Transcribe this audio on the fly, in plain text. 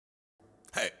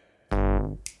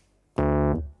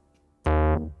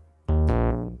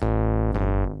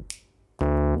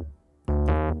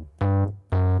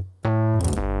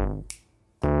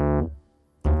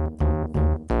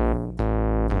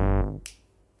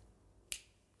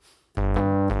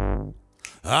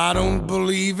I don't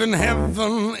believe in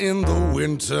heaven in the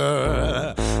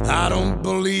winter. I don't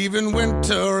believe in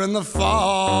winter in the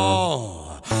fall.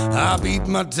 I beat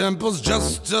my temples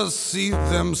just to see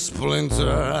them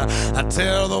splinter. I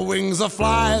tear the wings of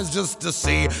flies just to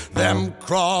see them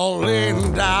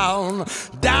crawling down,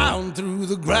 down through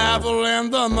the gravel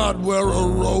and the mud where a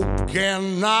rope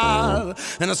cannot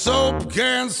and a soap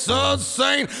can sew.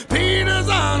 St. Peter's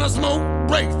on a smoke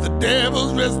break, the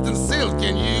devil's wrist and silk,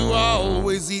 and you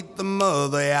always eat the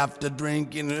mother after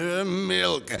drinking her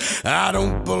milk. I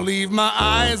don't believe my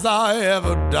eyes are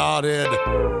ever dotted.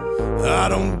 I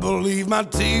don't believe my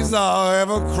T's are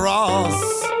ever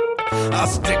crossed. I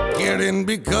stick it in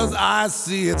because I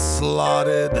see it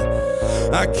slotted.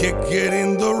 I kick it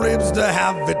in the ribs to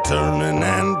have it turning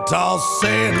and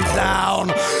tossing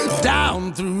down,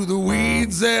 down through the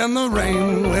weeds and the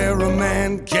rain where a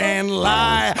man can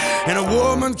lie and a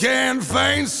woman can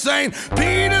feign. St.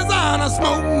 Peter's on a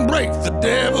smoke break, the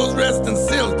devil's resting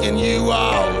silk, and you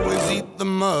always eat the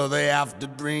mother after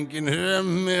drinking her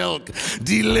milk.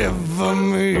 Deliver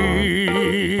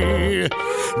me,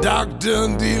 doctor,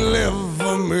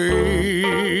 deliver me.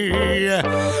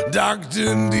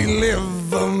 Doctor,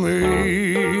 deliver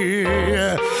me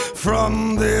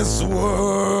from this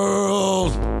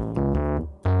world.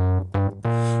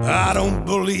 I don't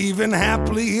believe in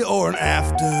happily or an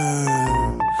after.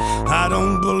 I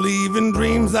don't believe in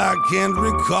dreams I can't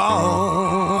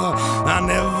recall. I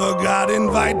never got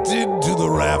invited to the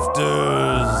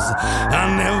rafters. I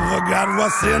never got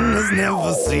what sinners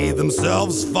never see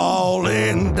themselves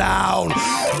falling down,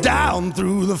 down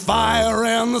through the fire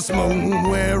and the smoke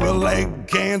where a leg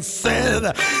can't sit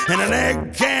and an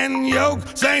egg can yolk.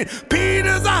 St.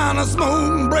 Peter's on a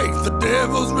smoke break, the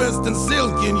devil's resting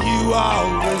silk, and you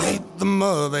always eat the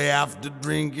mother after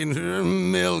drinking her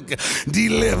milk.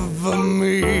 Deliver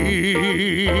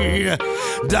me,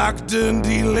 doctor,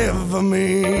 deliver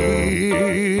me.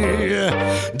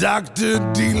 Doctor,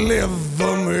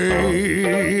 deliver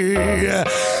me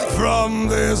from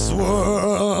this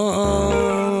world.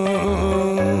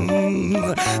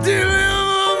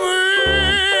 Deliver me,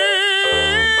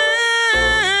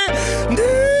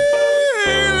 deliver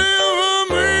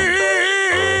me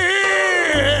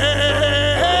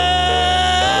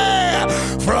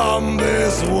from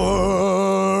this world.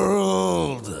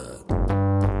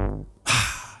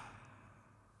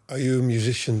 Are you a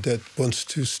musician that wants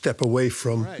to step away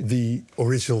from the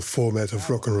original format of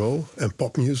rock and roll and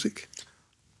pop music?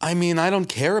 I mean, I don't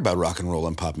care about rock and roll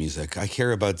and pop music. I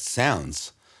care about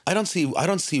sounds. I don't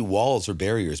see walls or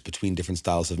barriers between different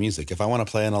styles of music. If I want to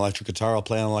play an electric guitar, I'll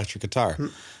play an electric guitar.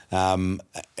 And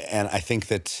I think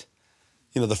that,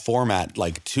 you know, the format,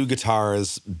 like 2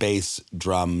 guitars, bass,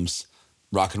 drums,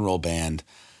 rock and roll band,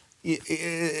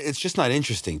 it's just not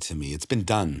interesting to me. It's been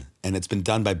done, and it's been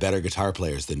done by better guitar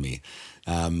players than me.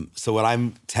 So what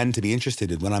I tend to be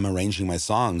interested in when I'm arranging my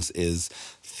songs is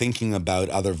thinking about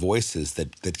other voices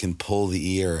that can pull the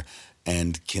ear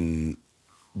and can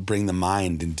bring the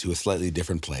mind into a slightly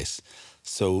different place.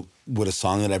 So would a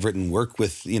song that I've written work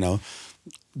with, you know,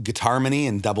 guitar harmony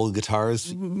and double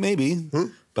guitars? Maybe.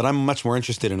 But I'm much more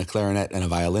interested in a clarinet and a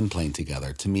violin playing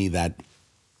together. To me, that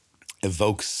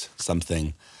evokes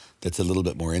something that's a little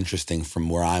bit more interesting from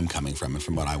where I'm coming from and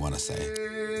from what I want to say.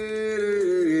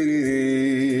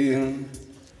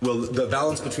 Well, the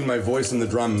balance between my voice and the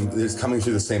drum is coming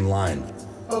through the same line.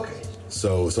 Okay.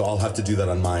 So I'll have to do that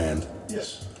on my end.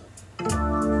 Yes.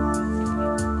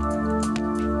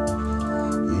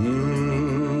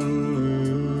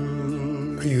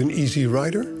 Are you an easy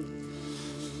writer?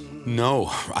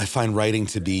 No, I find writing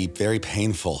to be very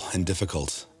painful and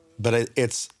difficult. But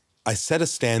I set a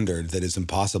standard that is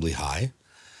impossibly high.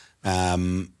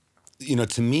 You know,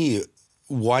 to me,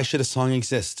 why should a song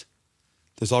exist?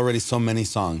 There's already so many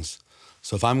songs.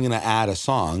 So if I'm going to add a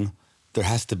song, there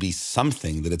has to be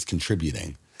something that it's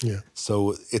contributing. Yeah.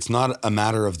 So it's not a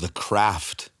matter of the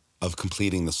craft of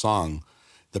completing the song.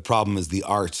 The problem is the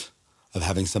art of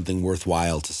having something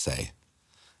worthwhile to say.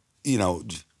 You know,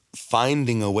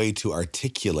 finding a way to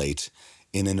articulate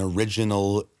in an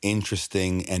original,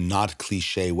 interesting, and not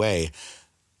cliche way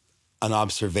an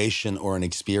observation or an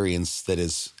experience that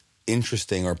is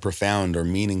interesting or profound or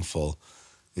meaningful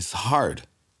is hard.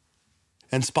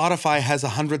 And Spotify has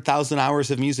 100,000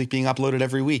 hours of music being uploaded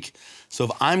every week. So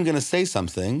if I'm going to say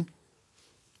something,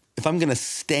 if I'm going to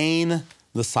stain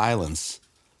the silence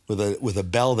with a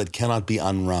bell that cannot be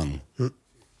unrung,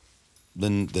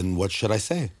 then what should I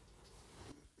say?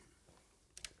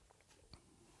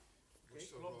 We're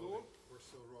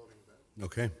still rolling that.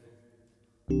 Okay.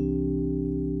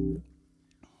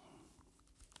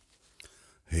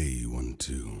 Hey, 1,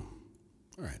 2.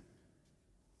 All right.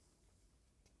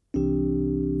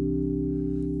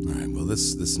 All right, well,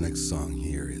 this next song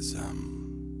here is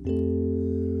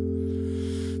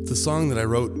it's a song that I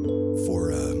wrote for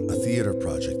a theater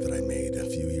project that I made a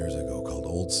few years ago called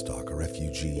Old Stock, a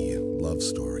refugee love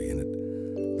story. And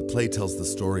the play tells the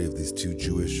story of these two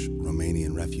Jewish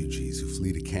Romanian refugees who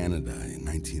flee to Canada in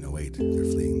 1908. They're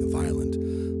fleeing the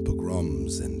violent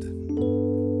pogroms. And,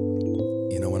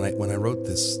 you know, when I wrote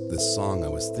this song, I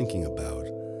was thinking about,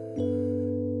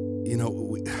 you know,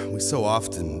 we so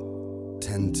often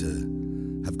tend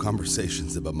to have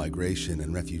conversations about migration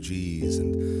and refugees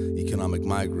and economic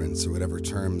migrants or whatever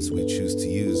terms we choose to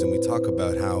use. And we talk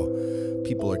about how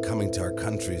people are coming to our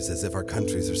countries as if our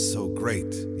countries are so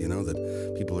great, you know,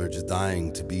 that people are just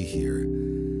dying to be here.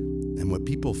 And what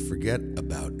people forget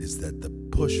about is that the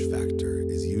push factor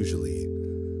is usually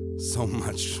so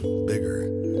much bigger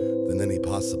than any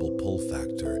possible pull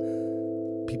factor.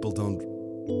 People don't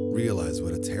realize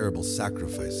what a terrible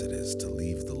sacrifice it is to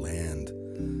leave the land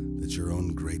that your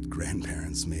own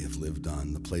great-grandparents may have lived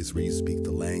on, the place where you speak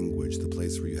the language, the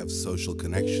place where you have social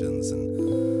connections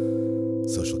and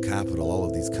social capital, all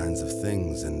of these kinds of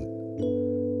things. And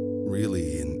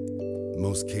really, in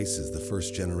most cases, the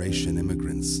first-generation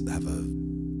immigrants have a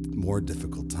more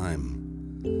difficult time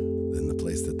than the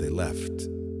place that they left.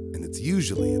 And it's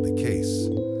usually the case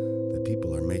that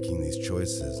people are making these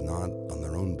choices not on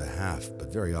their own behalf,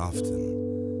 but very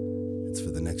often it's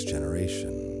for the next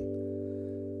generation.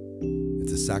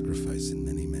 It's a sacrifice in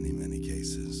many, many, many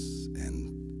cases.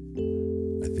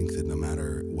 And I think that no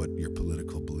matter what your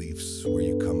political beliefs, where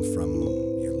you come from,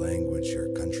 your language, your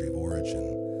country of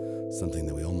origin, something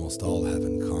that we almost all have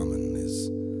in common is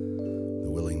the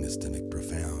willingness to make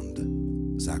profound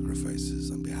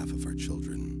sacrifices on behalf of our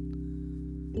children.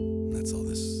 And that's all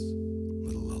this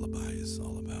little lullaby is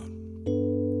all about.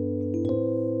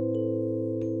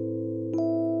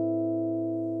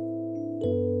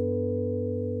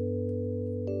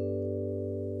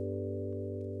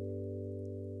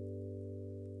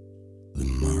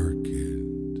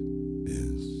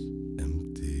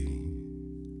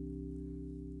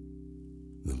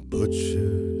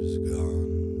 Butcher's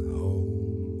gone home.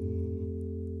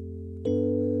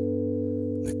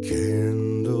 The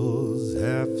candles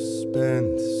half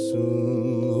spent,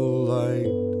 soon the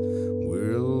light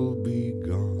will be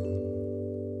gone.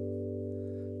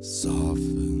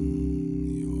 Soften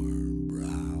your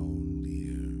brow,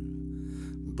 dear.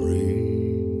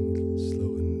 Breathe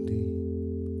slow and deep.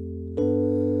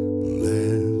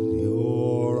 Let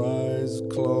your eyes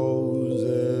close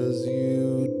as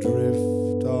you drift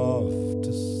off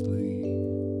to sleep.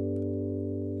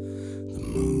 The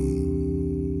moon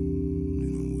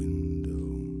in a window,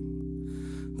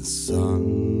 the sun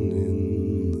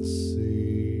in the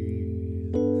sea.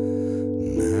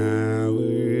 Now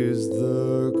is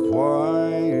the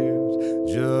quiet,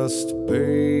 just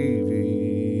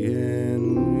baby and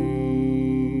me.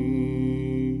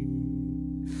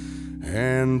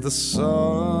 And the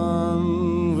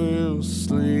sun will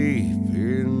sleep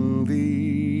in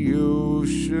the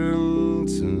ocean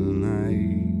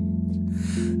tonight,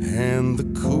 and the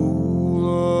cool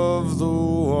of the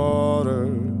water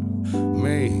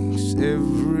makes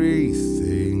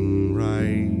everything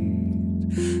right.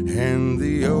 And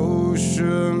the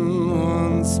ocean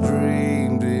once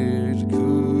dreamed it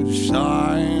could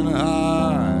shine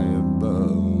high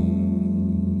above,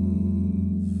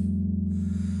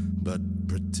 but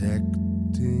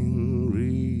protecting,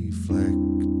 reflecting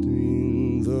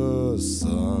the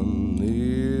sun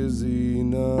is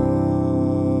enough.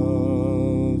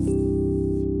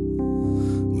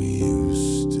 We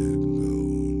used to go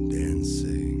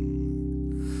dancing,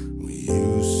 we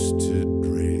used to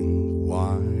drink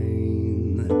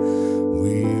wine,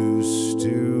 we used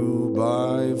to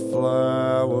buy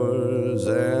flowers,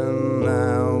 and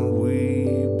now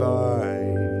we buy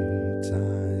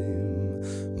time.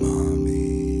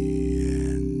 Mommy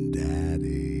and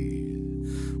Daddy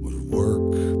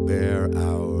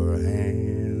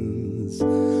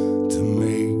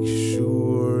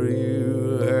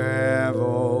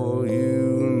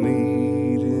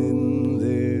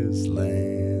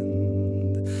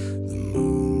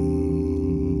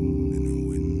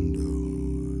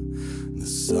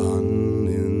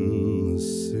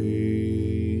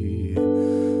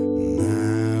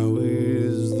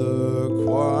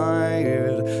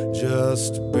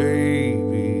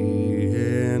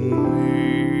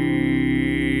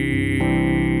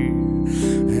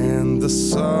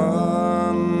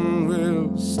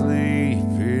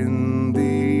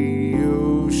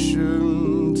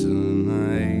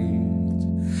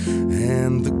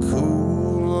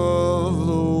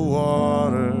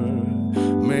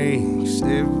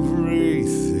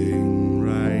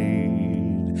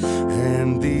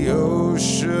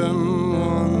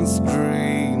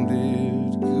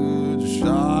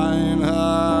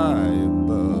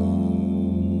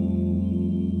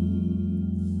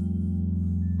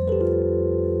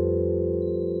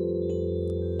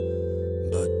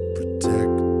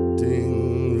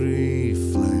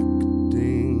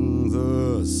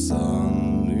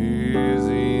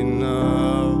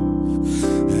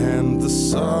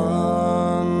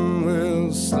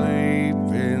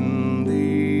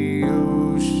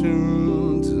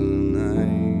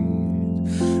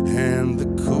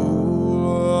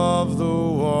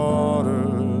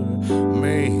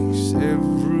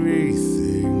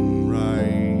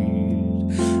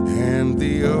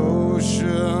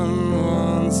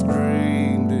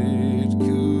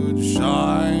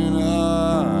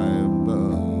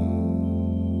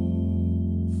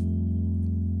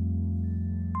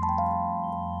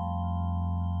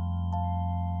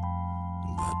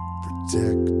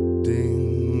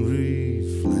protecting,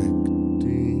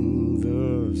 reflecting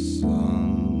the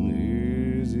sun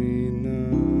is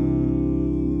enough.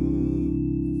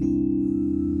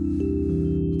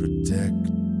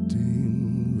 Protecting,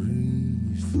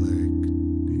 reflecting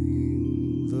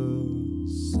the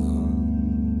sun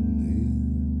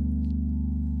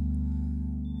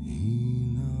is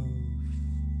enough.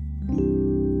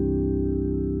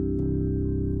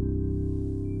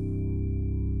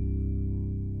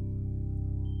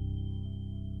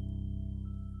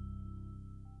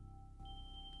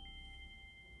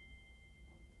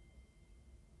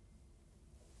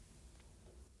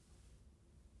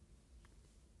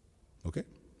 Okay.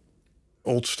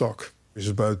 Old Stock is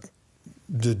about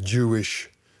the Jewish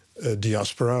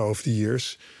diaspora of the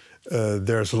years.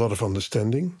 There's a lot of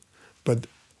understanding, but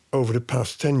over the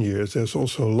past 10 years, there's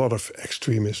also a lot of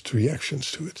extremist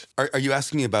reactions to it. Are you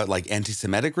asking me about like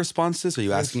anti-Semitic responses? Are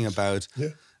you asking about... Yeah.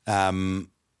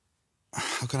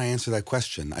 How can I answer that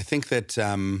question? I think that,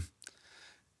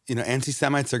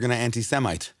 anti-Semites are going to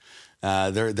anti-Semite.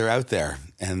 They're out there.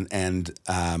 And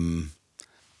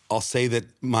I'll say that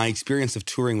my experience of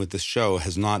touring with this show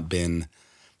has not been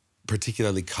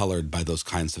particularly colored by those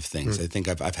kinds of things. I think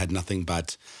I've had nothing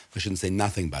but, I shouldn't say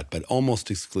nothing but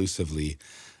almost exclusively,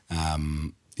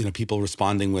 people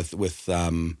responding with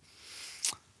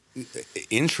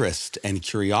interest and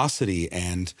curiosity.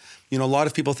 And, a lot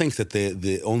of people think that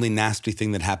the only nasty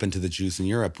thing that happened to the Jews in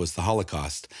Europe was the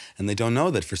Holocaust. And they don't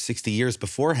know that for 60 years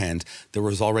beforehand, there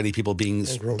was already people being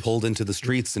pulled into the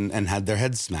streets and had their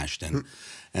heads smashed in.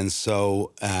 And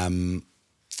so,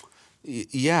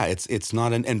 it's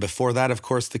not and before that, of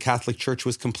course, the Catholic Church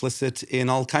was complicit in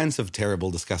all kinds of terrible,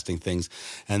 disgusting things.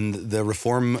 And the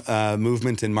Reform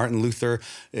movement in Martin Luther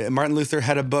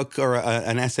had a book or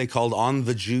an essay called On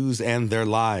the Jews and Their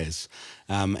Lies.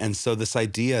 And so this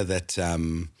idea that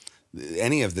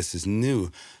any of this is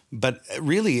new. But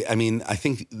really, I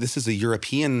think this is a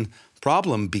European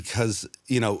problem because,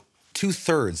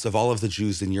 2/3 of all of the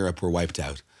Jews in Europe were wiped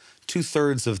out.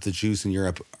 2/3 of the Jews in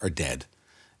Europe are dead.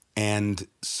 And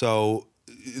so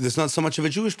there's not so much of a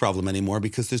Jewish problem anymore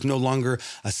because there's no longer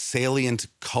a salient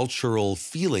cultural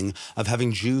feeling of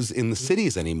having Jews in the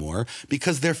cities anymore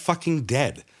because they're fucking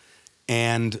dead.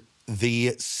 And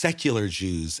the secular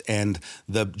Jews and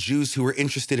the Jews who were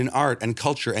interested in art and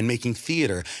culture and making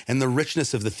theater and the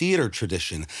richness of the theater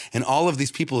tradition and all of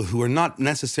these people who are not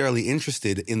necessarily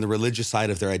interested in the religious side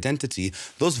of their identity,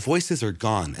 those voices are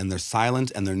gone and they're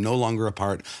silent and they're no longer a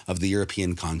part of the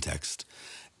European context.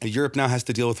 Europe now has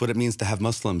to deal with what it means to have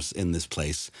Muslims in this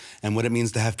place and what it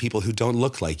means to have people who don't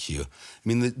look like you.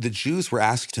 The Jews were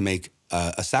asked to make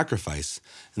a sacrifice.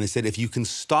 And they said, if you can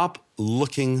stop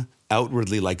looking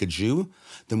outwardly like a Jew,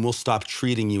 then we'll stop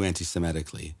treating you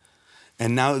anti-Semitically.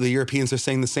 And now the Europeans are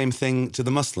saying the same thing to the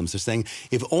Muslims. They're saying,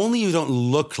 if only you don't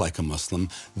look like a Muslim,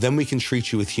 then we can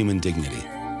treat you with human dignity.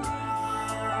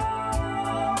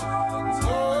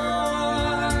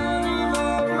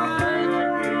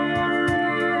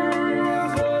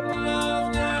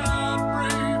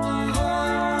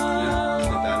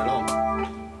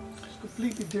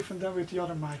 Different than with the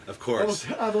other mic. Of course.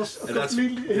 I was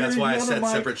completely that's why I the set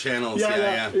mic. separate channels.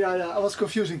 Yeah. I was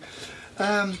confusing.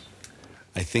 I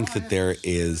think that there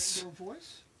is,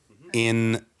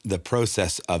 in the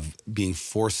process of being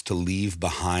forced to leave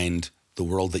behind the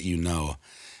world that you know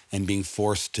and being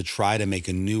forced to try to make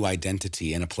a new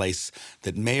identity in a place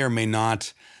that may or may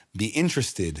not be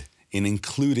interested in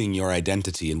including your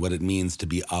identity and what it means to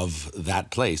be of that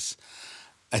place,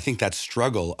 I think that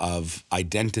struggle of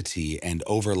identity and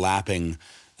overlapping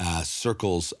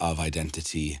circles of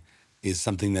identity is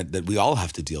something that we all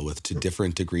have to deal with to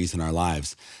different degrees in our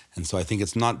lives. And so I think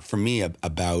it's not, for me,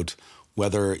 about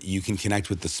whether you can connect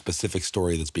with the specific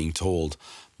story that's being told,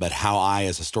 but how I,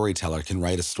 as a storyteller, can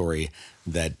write a story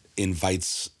that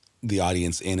invites the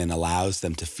audience in and allows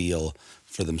them to feel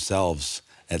for themselves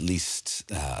at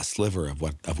least a sliver of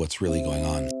what's really going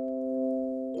on.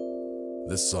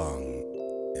 This song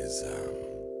is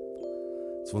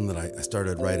it's one that I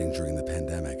started writing during the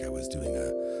pandemic. I was doing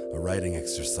a writing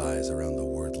exercise around the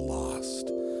word lost,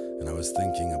 and I was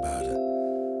thinking about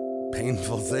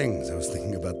painful things. I was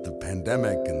thinking about the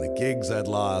pandemic and the gigs I'd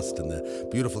lost and the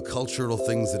beautiful cultural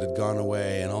things that had gone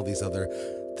away and all these other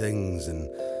things. And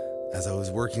as I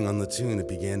was working on the tune, it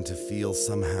began to feel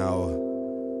somehow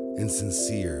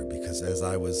insincere, because as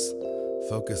I was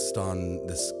focused on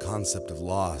this concept of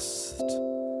lost,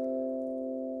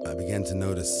 I began to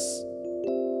notice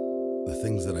the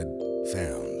things that I'd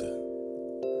found.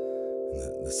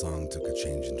 And the song took a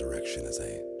change in direction as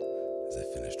I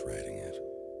finished writing it.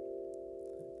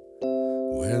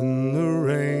 When the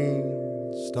rain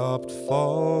stopped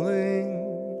falling,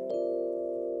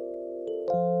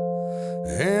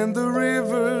 and the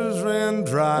rivers ran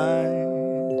dry.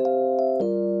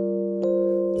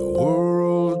 The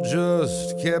world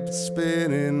just kept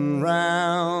spinning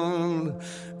round,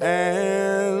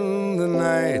 and the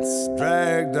nights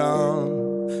dragged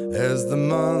on as the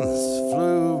months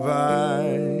flew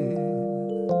by.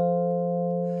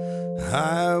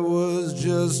 I was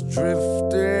just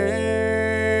drifting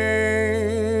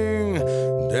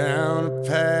down a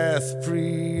path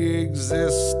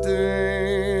pre-existing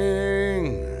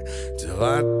till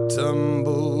I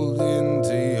tumbled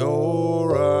into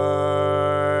your eyes,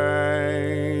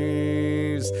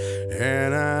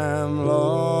 and I'm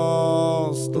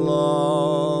lost,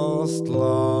 lost,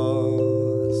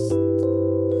 lost.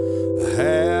 I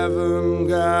haven't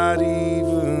got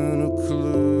even a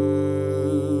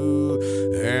clue,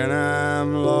 and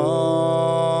I'm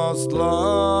lost,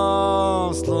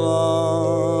 lost,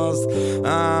 lost.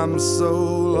 I'm so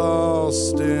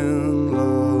lost in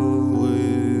love with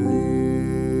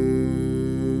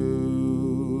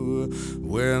you.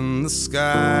 When the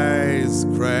skies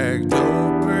cracked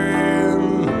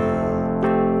open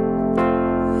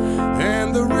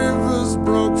and the rivers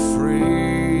broke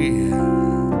free,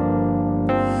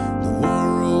 the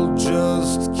world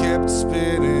just kept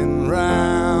spinning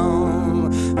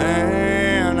round,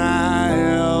 and I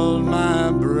held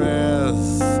my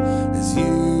breath as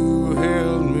you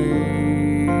held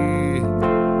me.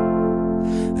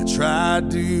 I tried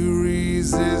to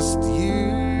resist you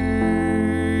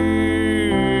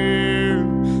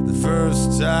the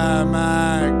first time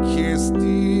I kissed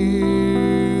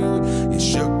you. You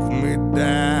shook me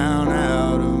down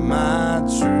out of my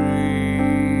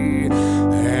tree,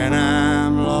 and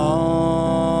I'm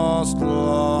lost,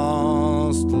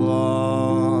 lost,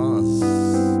 lost.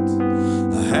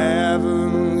 I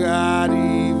haven't got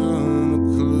even a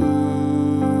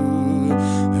clue,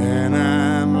 and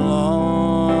I'm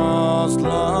lost,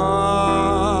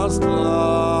 lost,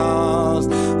 lost.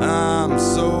 I'm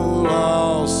so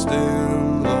lost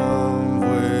in love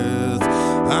with.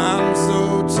 I'm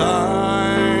so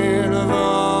tired of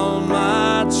all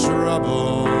my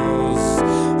troubles.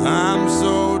 I'm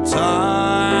so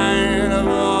tired of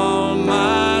all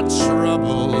my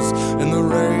troubles, and the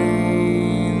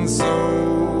rain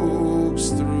soaks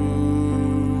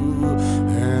through,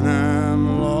 and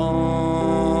I'm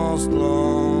lost,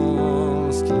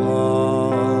 lost,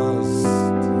 lost.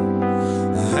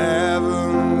 I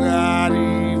haven't got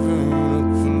even a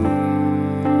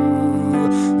clue,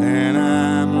 and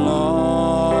I'm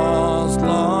lost,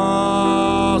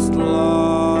 lost,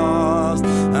 lost.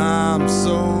 I'm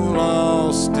so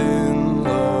lost in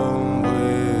love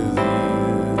with you,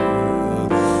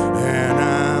 and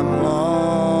I'm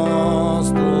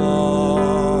lost,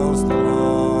 lost,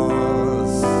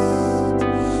 lost.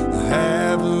 I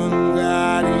haven't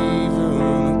got even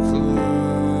a clue,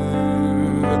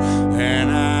 and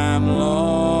I'm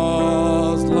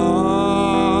lost,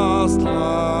 lost,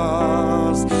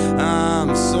 lost.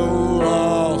 I'm so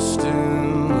lost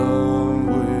in love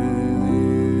with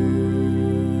you.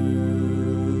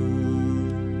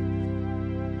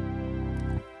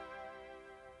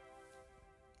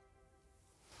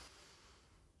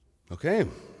 Okay,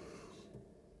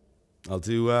 I'll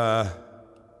do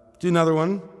another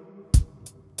one.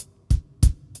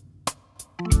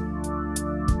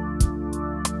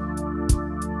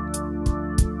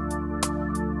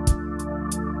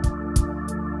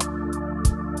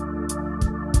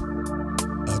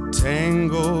 A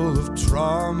tangle of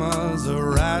traumas, a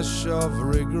rash of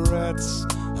regrets,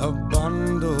 a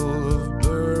bundle of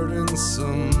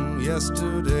burdensome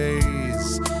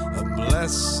yesterdays, a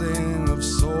blessing of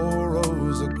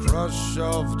sorrows, a crush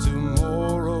of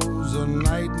tomorrows, a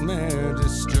nightmare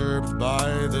disturbed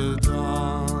by the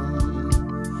dawn,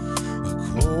 a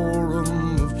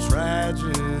quorum of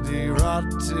tragedy,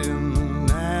 rotten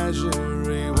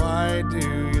menagerie. Why do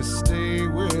you stay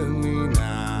with me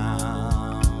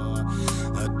now?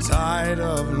 A tide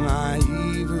of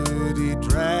naivety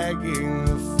dragging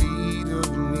the feet of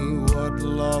me. What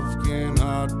love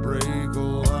cannot break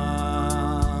aloud.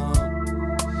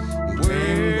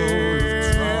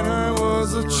 When I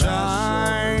was a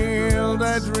child,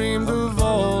 I dreamed of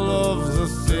all of the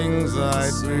things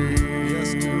I'd be.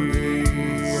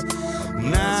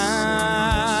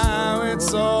 Now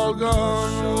it's all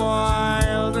gone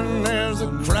wild, and there's a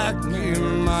crack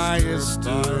in my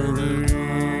history.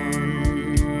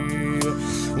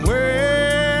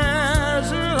 Where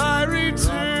shall I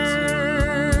return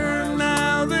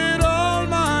now that all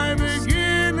my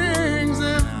beginnings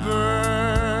have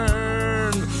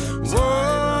burned?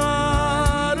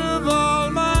 What of all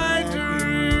my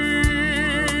dreams?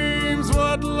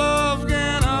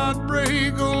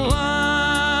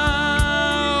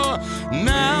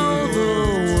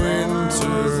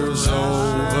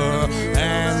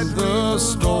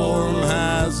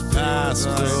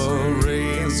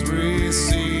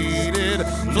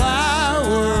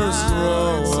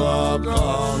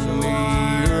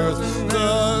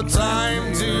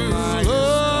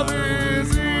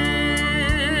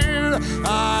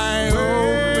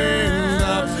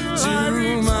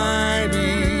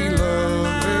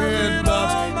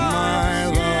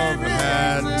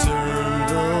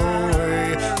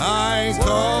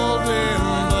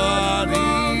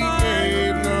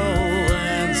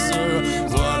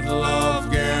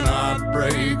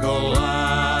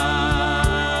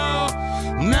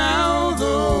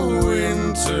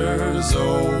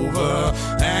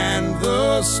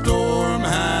 The storm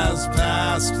has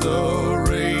passed, the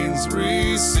rains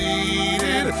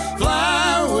receded,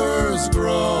 flowers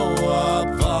grow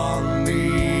upon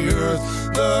the earth.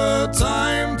 The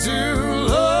time to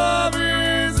love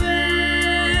is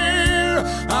here.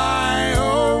 I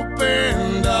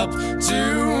opened up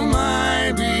to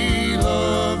my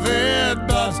beloved,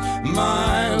 but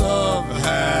my love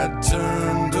had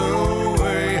turned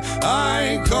away.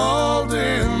 I called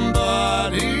him,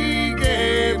 but he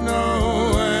gave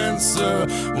no answer.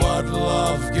 What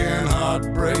love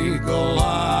cannot break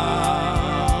allow?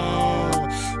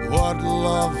 What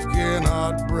love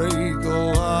cannot break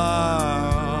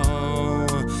allow?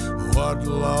 What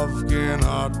love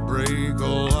cannot break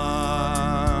allow?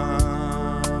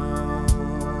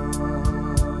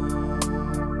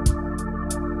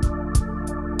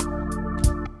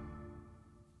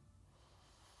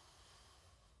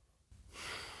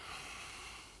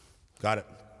 Got it.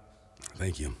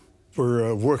 Thank you.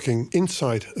 We're working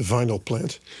inside a vinyl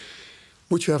plant.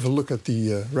 Would you have a look at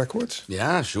the records?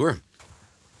 Yeah, sure.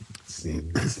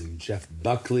 Some Jeff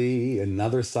Buckley,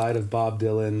 another side of Bob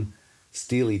Dylan,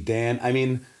 Steely Dan. I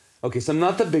mean, okay, so I'm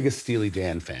not the biggest Steely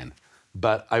Dan fan,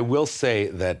 but I will say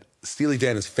that Steely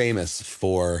Dan is famous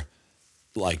for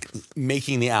like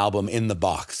making the album in the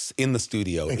box, in the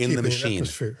studio, and in the machine.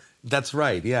 Atmosphere. That's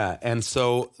right, yeah. And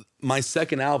so my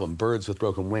second album, Birds with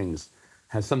Broken Wings,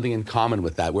 has something in common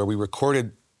with that, where we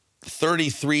recorded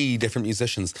 33 different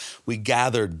musicians. We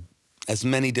gathered as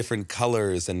many different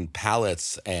colors and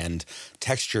palettes and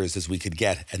textures as we could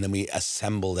get, and then we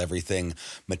assembled everything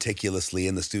meticulously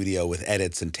in the studio with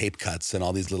edits and tape cuts and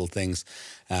all these little things.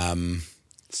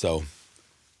 So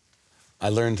I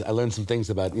learned some things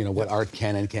about, you know, what art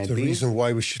can and can't be. The reason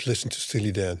why we should listen to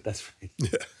Steely Dan. That's right.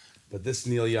 Yeah. But this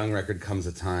Neil Young record, Comes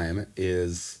a Time,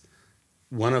 is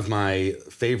one of my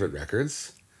favorite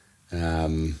records.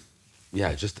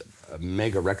 Yeah, just a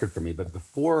mega record for me. But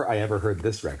before I ever heard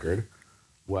this record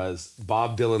was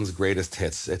Bob Dylan's Greatest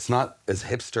Hits. It's not as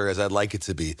hipster as I'd like it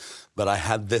to be, but I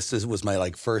had this as was my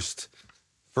like first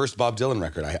Bob Dylan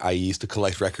record. I used to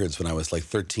collect records when I was like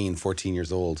 13, 14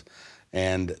 years old.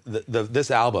 And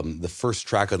this album, the first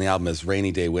track on the album is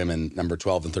Rainy Day Women, number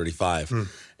 12 and 35.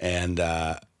 And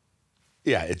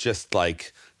yeah, it just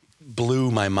like blew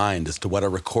my mind as to what a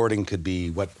recording could be,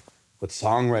 what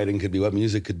songwriting could be, what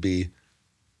music could be.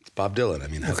 It's Bob Dylan. I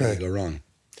mean, how can I go wrong?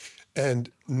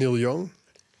 And Neil Young?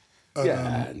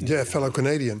 Yeah, fellow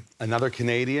Canadian. Another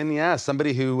Canadian, yeah.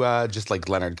 Somebody who, just like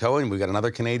Leonard Cohen, we got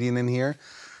another Canadian in here.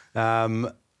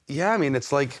 Yeah, I mean,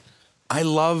 it's like, I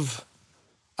love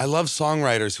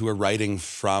songwriters who are writing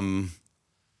from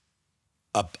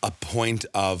a point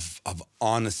of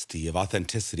honesty, of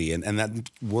authenticity, and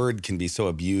that word can be so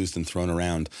abused and thrown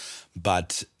around.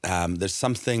 But there's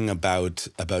something about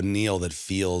Neil that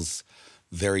feels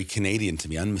very Canadian to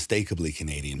me, unmistakably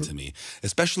Canadian to me,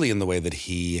 especially in the way that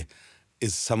he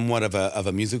is somewhat of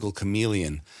a musical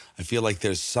chameleon. I feel like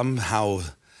there's somehow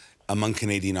among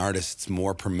Canadian artists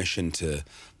more permission to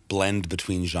blend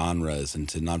between genres and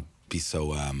to not be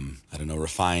so, I don't know,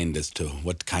 refined as to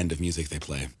what kind of music they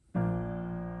play.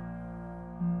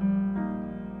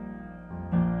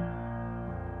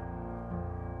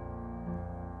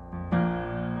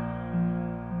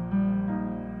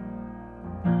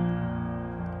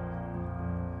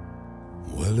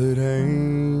 Well, it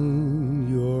ain't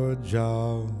your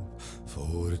job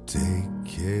for to take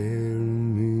care of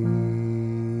me.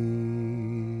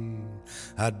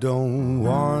 I don't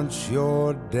want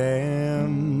your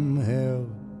damn help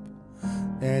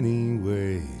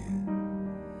anyway.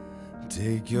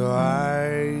 Take your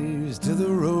eyes to the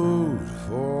road,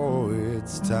 for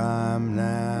it's time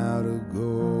now to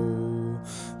go.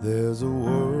 There's a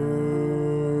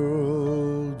world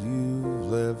you've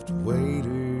left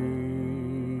waiting,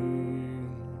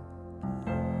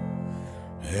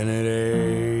 and it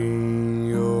ain't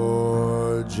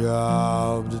your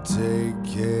job to take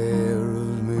care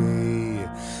of me.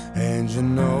 And you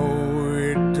know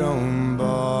it don't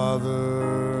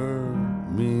bother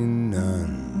me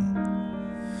none.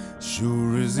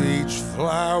 Sure as each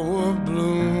flower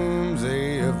blooms,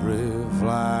 every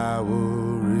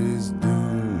flower is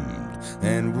doomed,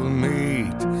 and we'll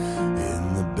meet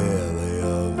in the belly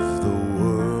of the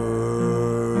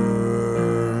worm.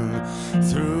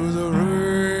 Through the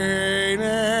rain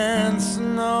and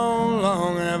snow,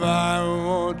 long have I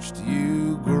watched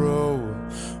you grow,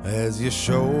 as your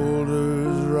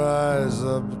shoulders rise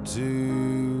up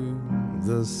to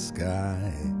the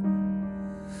sky.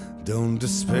 Don't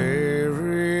despair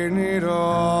in it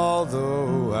all,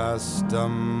 though I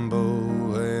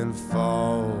stumble and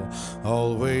fall.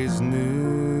 Always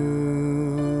knew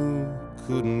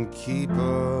couldn't keep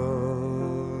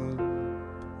up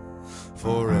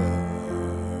forever.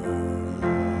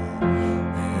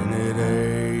 And it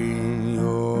ain't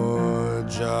your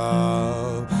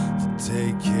job to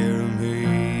take care of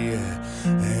me.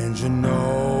 And you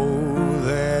know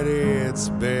that it's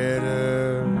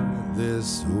better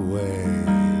this way.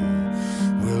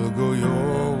 We'll go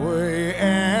your way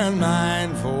and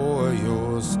mine, for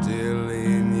you're still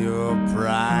in your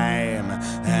prime.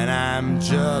 And I'm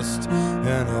just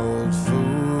an old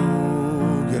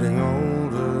fool getting older.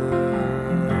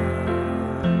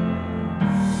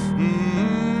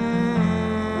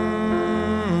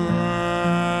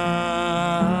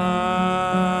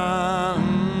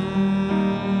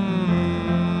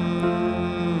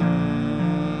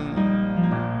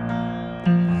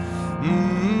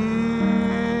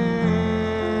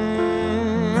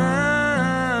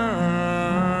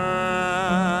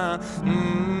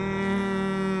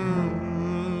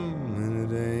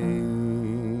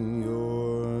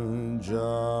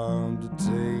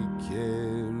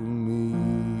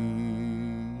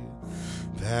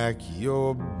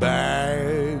 Your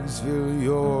bags, fill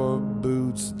your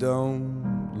boots,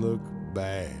 don't look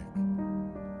back.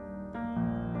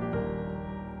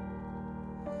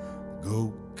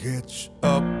 Go catch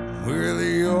up with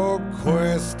your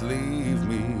quest, leave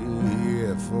me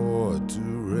here for to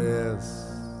rest.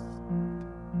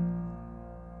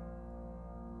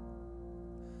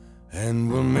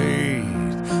 And we'll meet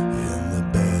in the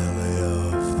belly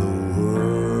of the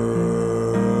world.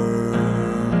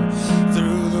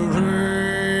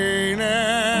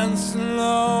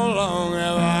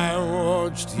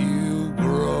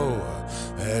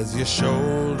 As your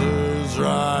shoulders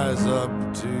rise up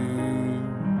to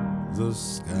the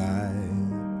sky,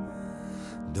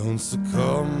 don't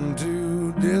succumb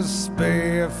to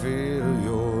despair, fill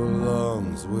your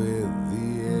lungs with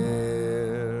the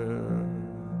air.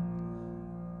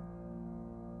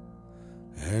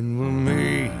 And we'll